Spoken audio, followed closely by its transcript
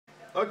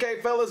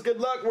Okay, fellas, good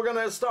luck. We're going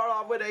to start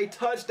off with a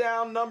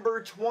touchdown number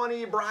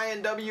 20.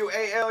 Brian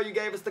W.A.L. You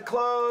gave us the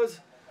close.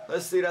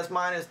 Let's see, that's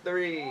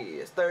 -3.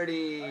 It's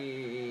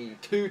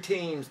 32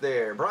 teams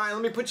there. Brian,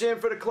 let me put you in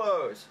for the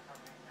close.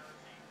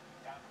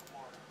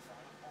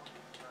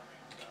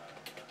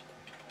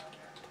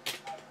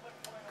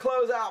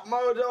 Close out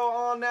mojo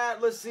on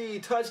that. Let's see,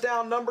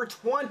 touchdown number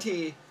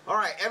 20.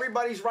 Alright,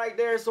 everybody's right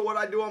there. So what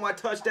I do on my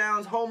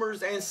touchdowns,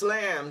 homers, and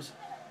slams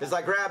is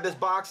I grab this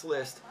box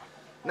list.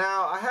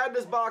 Now, I had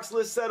this box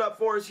list set up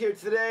for us here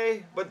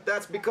today, but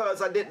that's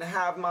because I didn't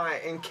have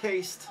my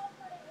encased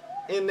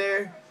in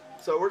there.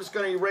 So we're just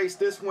going to erase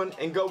this one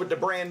and go with the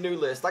brand new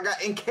list. I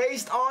got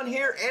encased on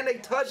here and a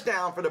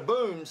touchdown for the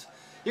booms.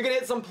 You can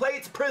hit some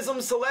plates,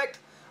 prism, select.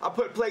 I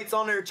put plates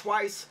on there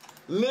twice.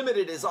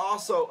 Limited is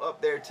also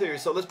up there too.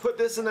 So let's put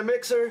this in the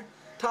mixer.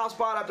 Top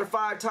spot after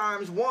 5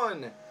 times.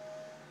 1,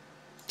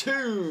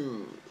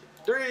 2,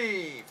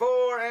 3,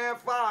 4, and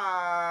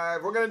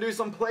 5. We're going to do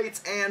some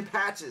plates and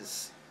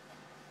patches.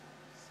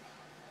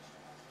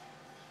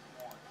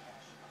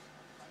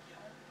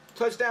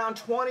 Touchdown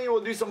 20,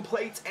 we'll do some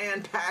plates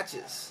and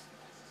patches.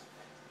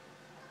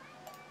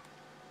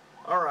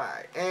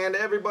 Alright, and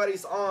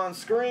everybody's on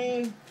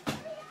screen.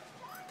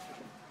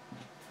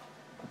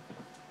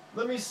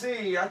 Let me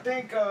see, I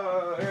think,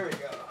 there we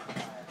go.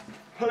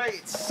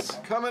 Plates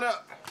coming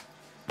up.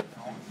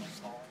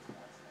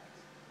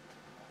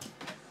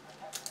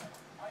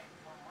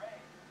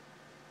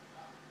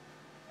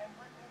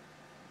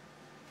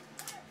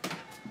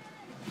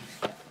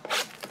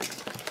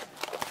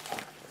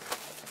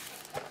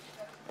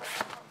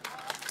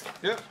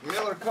 Yep,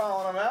 Miller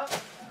calling them out.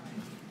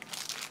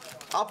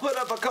 I'll put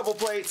up a couple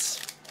plates.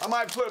 I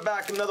might put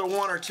back another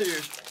 1 or 2.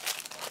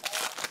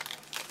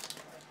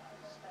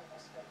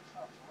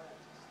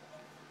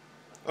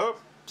 Oh,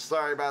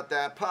 sorry about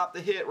that. Pop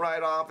the hit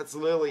right off. It's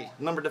Lily,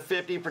 number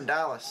 /50 for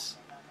Dallas.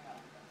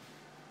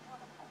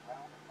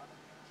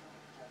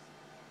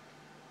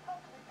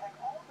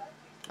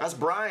 That's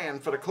Brian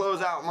for the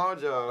closeout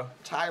mojo.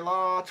 Ty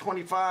Law,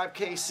 25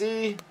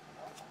 KC.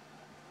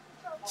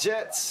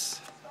 Jets.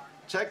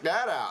 Check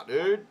that out,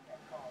 dude.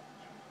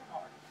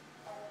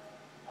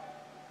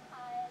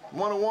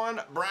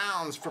 101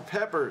 Browns for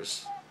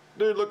Peppers.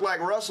 Dude, look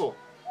like Russell.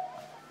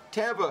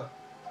 Tampa.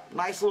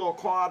 Nice little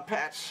quad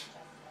patch.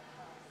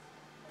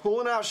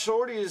 Pulling out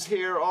shorties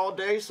here all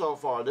day so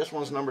far. This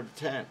one's number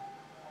 10.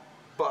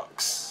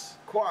 Bucks.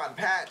 Quad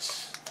patch.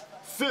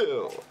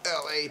 Phil.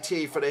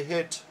 LAT for the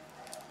hit.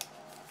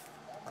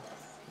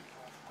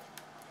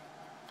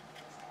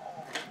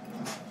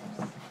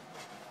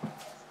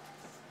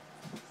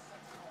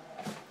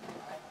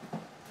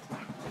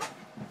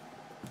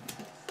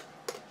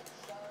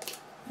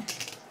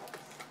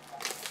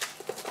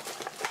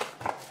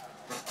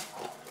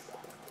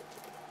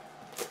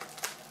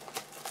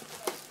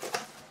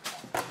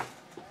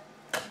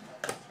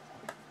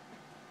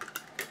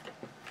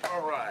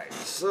 Alright,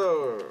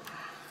 so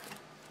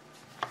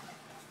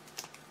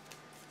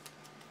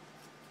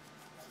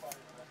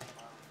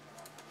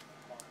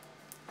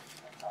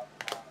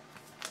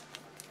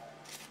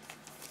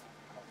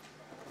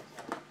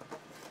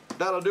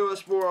that'll do us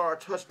for our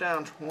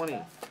touchdown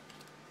 20.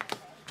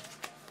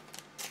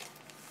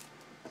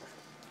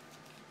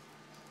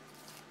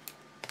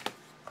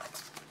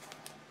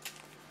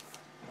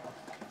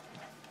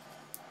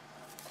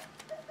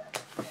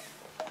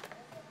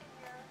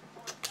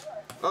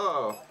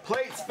 Oh,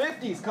 plates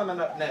 50's coming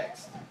up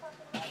next.